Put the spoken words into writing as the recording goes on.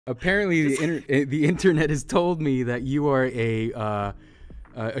Apparently, the internet has told me that you are a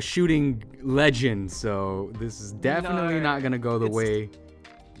shooting legend, so this is definitely not gonna go the way.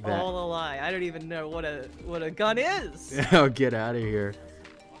 All a lie. I don't even know what a gun is. Oh, get out of here.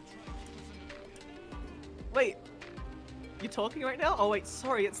 Wait, you talking right now? Oh wait,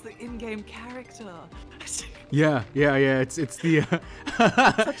 sorry, it's the in-game character. Yeah. It's the.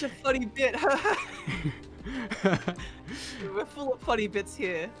 Such a funny bit. We're full of funny bits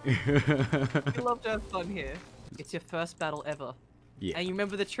here. We love to have fun here. It's your first battle ever. Yeah. And you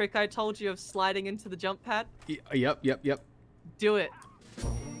remember the trick I told you of sliding into the jump pad? Yep. Do it.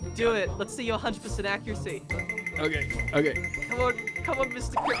 Do it. Let's see your 100% accuracy. Okay. Come on,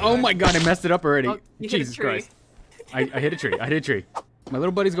 Mr. Crypto. Oh my god, I messed it up already. Oh, Jesus Christ. I hit a tree. My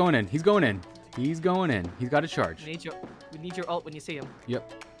little buddy's going in. He's going in. He's got a charge. We need your ult when you see him.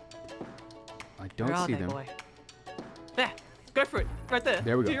 Yep. I don't see them. Boy? There. Go for it. Right there.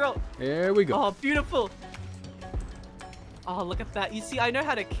 There we go. Do your ult. There we go. Oh, beautiful. Oh, look at that. You see, I know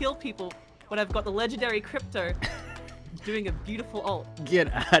how to kill people when I've got the legendary Crypto doing a beautiful ult.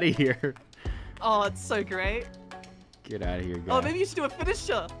 Get out of here. Oh, it's so great. Get out of here, guys. Oh, maybe you should do a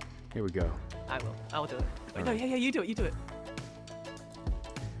finisher. Here we go. I will do it. Wait, no, right. yeah, you do it.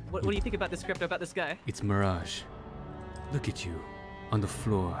 What do you think about this Crypto, about this guy? It's Mirage. Look at you on the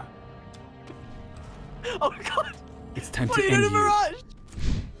floor. Oh my god! It's time What to are you end doing, you. Mirage?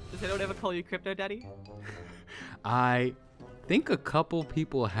 Does anyone ever call you Crypto Daddy? I think a couple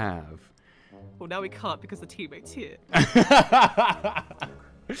people have. Well, now we can't because the teammate's here.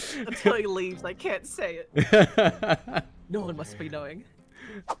 Until he leaves, I can't say it. No one must be knowing.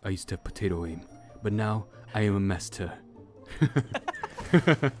 I used to have potato aim, but now I am a master.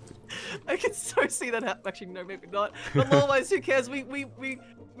 I can so see that happen. Actually, no, maybe not. But law-wise, who cares? We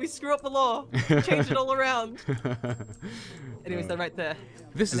screw up the law. Change it all around. Anyways, they're right there.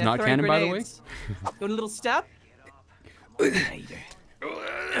 This And is they're not throwing canon, by the way. grenades. You want a little stab?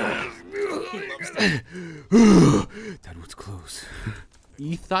 That was close.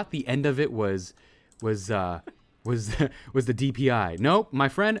 You thought the end of it was the DPI. Nope, my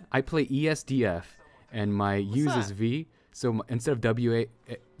friend, I play ESDF, and my use is V. So instead of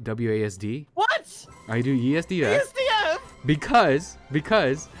WASD, What? I do ESDF. WSDF? Because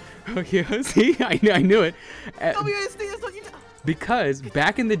okay, see, I knew it. WSD is what you do. Because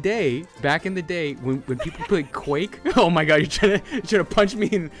back in the day, when people played Quake, oh my god, you're trying to punch me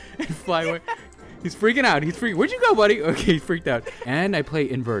and fly away. He's freaking out. Where'd you go, buddy? Okay, he freaked out. And I play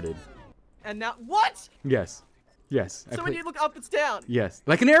inverted. And now what? Yes. So when you look up, it's down. Yes,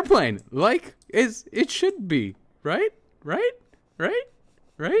 like an airplane, like it should be, right?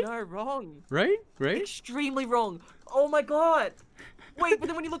 No, wrong. Right? Extremely wrong. Oh my god. Wait, but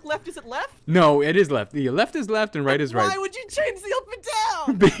then when you look left, is it left? No, it is left. Yeah, left is left and right is right. Why would you change the up and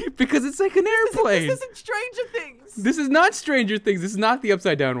down? Because it's like an airplane. This isn't Stranger Things. This is not Stranger Things. This is not the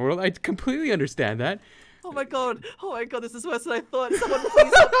Upside Down world. I completely understand that. Oh my god, this is worse than I thought. Someone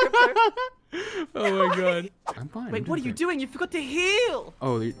please help Crypto. Oh my god. I'm fine. Wait, what are you doing? You forgot to heal.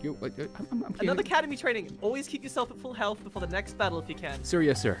 Oh, I'm healing. Another academy training. Always keep yourself at full health before the next battle if you can. Sir,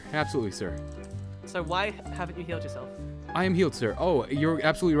 yes, sir. Absolutely, sir. So why haven't you healed yourself? I am healed, sir. Oh, you're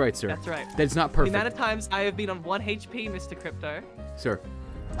absolutely right, sir. That's right. That's not The perfect. amount of times I have been on 1 HP, Mr. Crypto. Sir.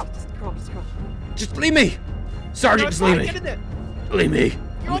 Just scroll. Just leave me! Sergeant, just leave me! Get in there. Leave me!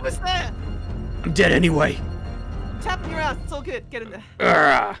 You're almost there. I'm dead anyway. Tapping your ass. It's all good. Get in there.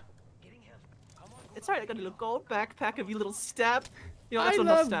 Urgh. It's alright. I got a little gold backpack of you little stab. You know, I that's not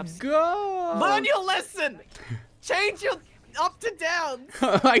enough love stabs. gold. Learn your lesson. Change your up to down.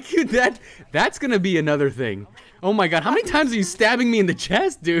 That's gonna be another thing. Oh my god, how many times are you stabbing me in the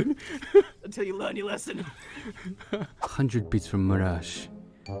chest, dude? Until you learn your lesson. 100 bits from Mirage.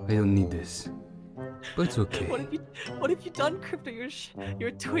 I don't need this. But it's okay. What have you done, Crypto? You're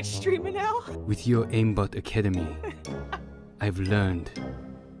a Twitch streamer now? With your Aimbot Academy, I've learned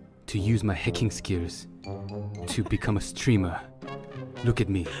to use my hacking skills to become a streamer. Look at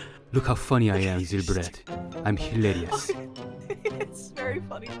me. Look how funny I am, Zylbrad. I'm hilarious. It's very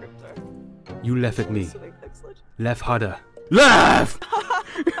funny, Crypto. You laugh at me. Laugh harder. Laugh!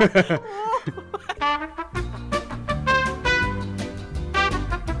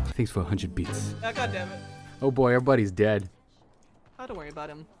 Thanks for 100 beats. God damn it. Oh boy, our buddy's dead. Oh, don't worry about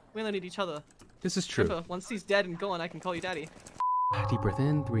him. We only need each other. This is true. Remember, once he's dead and gone, I can call you daddy. Deep breath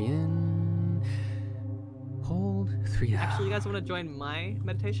in, 3 in. Hold, 3 out. Actually, you guys want to join my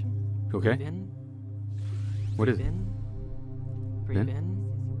meditation? Okay. Breathe in. What is Breathe it? in. Breathe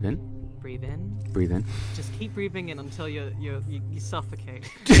in. Then? Breathe in. Breathe in. Just keep breathing in until you suffocate.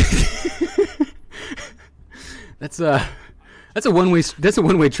 That's That's a one-way. That's a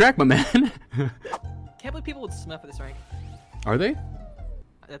one-way track, my man. Can't believe people would smurf at this rank. Are they?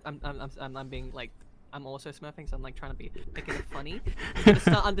 I'm being like, I'm also smurfing, so I'm like trying to be making it funny. You gotta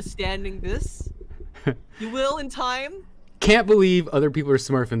start understanding this. You will in time. Can't believe other people are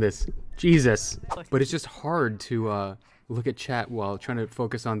smurfing this. Jesus. But it's just hard to look at chat while trying to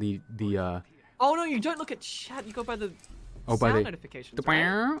focus on the Oh no, you don't look at chat. You go by the sound notifications.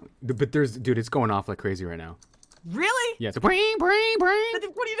 Right? But there's, dude, it's going off like crazy right now. Really? Yeah, it's a bring. What are you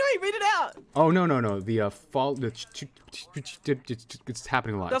doing? Read it out. Oh no. The it's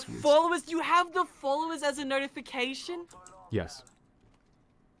happening a lot. The followers. You have the followers as a notification. Yes.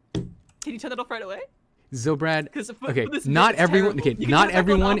 Can you turn that off right away? Zylbrad. Okay, this not everyone. terrible. Okay, not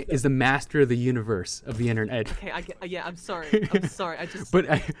everyone is the master of the universe of the internet. Okay, yeah, I'm sorry. I'm sorry. I just. But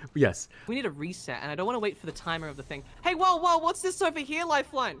yes. We need a reset, and I don't want to wait for the timer of the thing. Hey, whoa! What's this over here,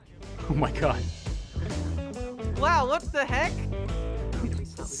 Lifeline? Oh my God. Wow, what the heck?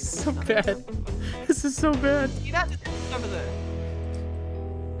 So bad. This is so bad. See that? It's over there.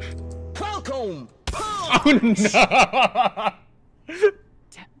 Welcome. Oh no.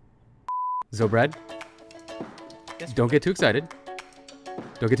 Zylbrad. Yes, Don't get too excited.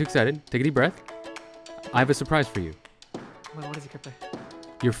 Don't get too excited. Take a deep breath. I have a surprise for you. Wait, what is it, Crypto?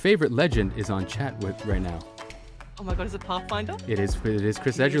 Your favorite legend is on chat with right now. Oh my God, is it Pathfinder? It is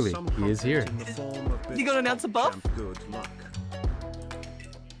Chris Edgerly. He is here. Is he gonna announce a buff?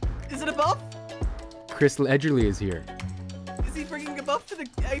 Is it a buff? Chris Edgerly is here. Is he bringing a buff to the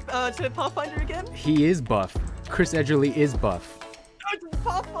to Pathfinder again? He is buff. Chris Edgerly is buff. Oh, it's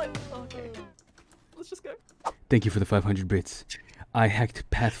Pathfinder. Okay, let's just go. Thank you for the 500 bits. I hacked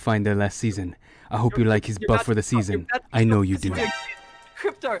Pathfinder last season. I hope you like his buff for the season. I know you do.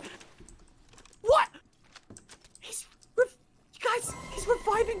 Crypto. What? Guys, he's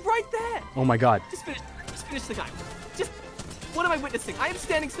reviving right there. Oh my God. Just finish the guy. What am I witnessing? I am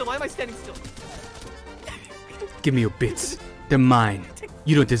standing still. Why am I standing still? Give me your bits. They're mine.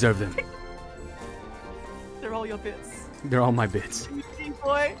 You don't deserve them. They're all your bits. They're all my bits. GG,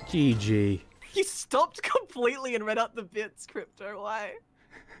 boy. GG. You stopped completely and read out the bits, Crypto. Why?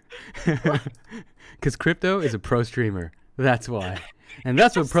 Because Crypto is a pro streamer. That's why. And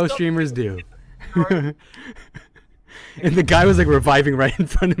that's what pro streamers do. And the guy was like reviving right in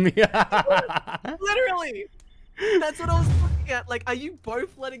front of me. Literally. That's what I was looking at. Like, are you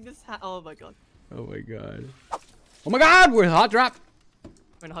both letting this happen? Oh my God. Oh my God. Oh my God, we're in hot drop.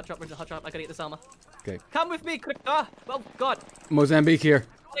 We're in a hot drop. I gotta get this armor. Okay. Come with me, well, God. Mozambique here.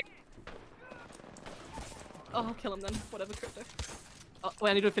 Oh, I'll kill him then. Whatever, Crypto. Oh,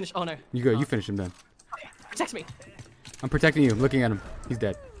 wait, I need to finish. Oh no. You go. You finish him then. Okay. Protect me. I'm protecting you. I'm looking at him. He's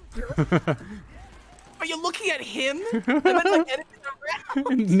dead. Are you looking at him? I meant like enemies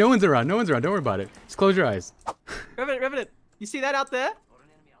around. No one's around. No one's around. Don't worry about it. Just close your eyes. Revenant. You see that out there?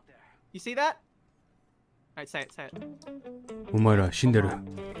 You see that? Alright, say it. Omaira shinderu.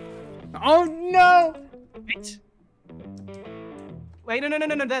 Oh no! Wait, no,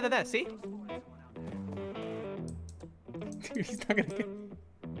 there, see? Dude, he's not gonna get...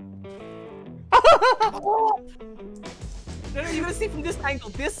 No, you gotta see from this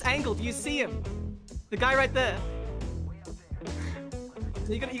angle, do you see him? The guy right there.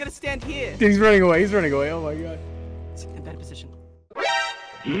 You gotta stand here. He's running away, oh my God. In that position.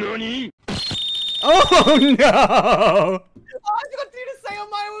 Nani? Oh no! Oh, I forgot you to say on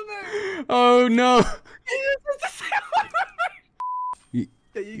my move! Oh no!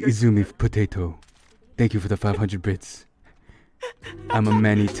 There you go. Izumi Potato, thank you for the 500 bits. I'm a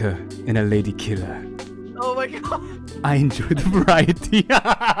man-eater and a lady killer. Oh my God. I enjoy the variety.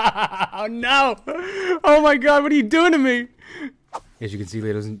 Oh no! Oh my God, what are you doing to me? As you can see,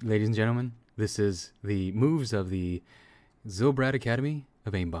 ladies and gentlemen, this is the moves of the Zylbrad Academy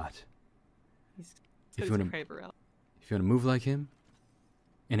of Aimbot. If you want to move like him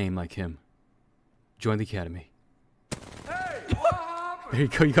and aim like him, join the academy. Hey, what happened? There you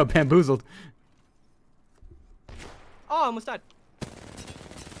go, you got bamboozled. Oh, I almost died.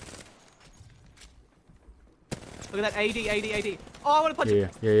 Look at that AD. Oh, I want to punch him.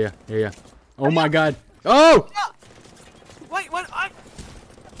 Yeah. Oh my God. Oh! Wait, what?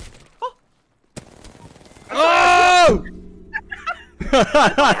 Oh!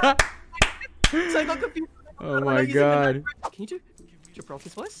 So I got confused. Oh my God. Can you do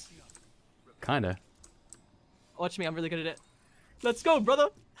Gibraltar's voice? Kinda. Watch me, I'm really good at it. Let's go, brother.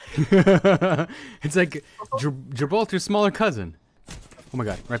 It's like Gibraltar's smaller cousin. Oh my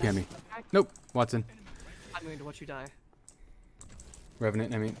God, right behind me. Nope, Watson. I'm going to watch you die.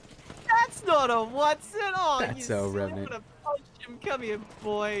 Revenant, I mean. That's not a Watson. Oh, That's you a silly. Revenant. I'm gonna punch him. Come here.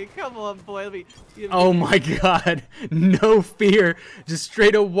 boy. Come on, boy. Let me. Oh my God! No fear. Just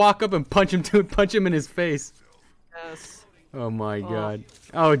straight up walk up and punch him in his face. Yes. Oh my God.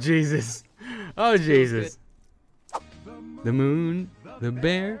 Oh Jesus. Oh Jesus. The moon, the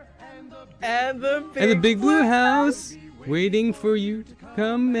bear, and the big blue house, waiting for you to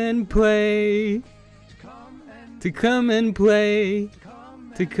come and play. To come and play.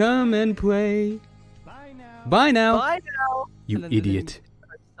 To come and play. Bye now. Bye now. You idiot.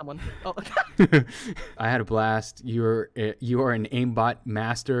 Someone. Oh. I had a blast. You are an aimbot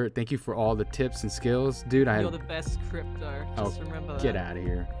master. Thank you for all the tips and skills, dude. You're the best crypto. Just remember that. Get out of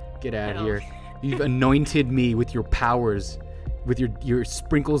here. Get out of here. You've anointed me with your powers, with your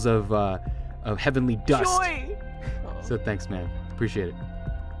sprinkles of heavenly dust. Joy. So thanks, man. Appreciate it.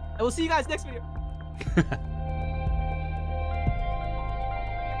 I will see you guys next video.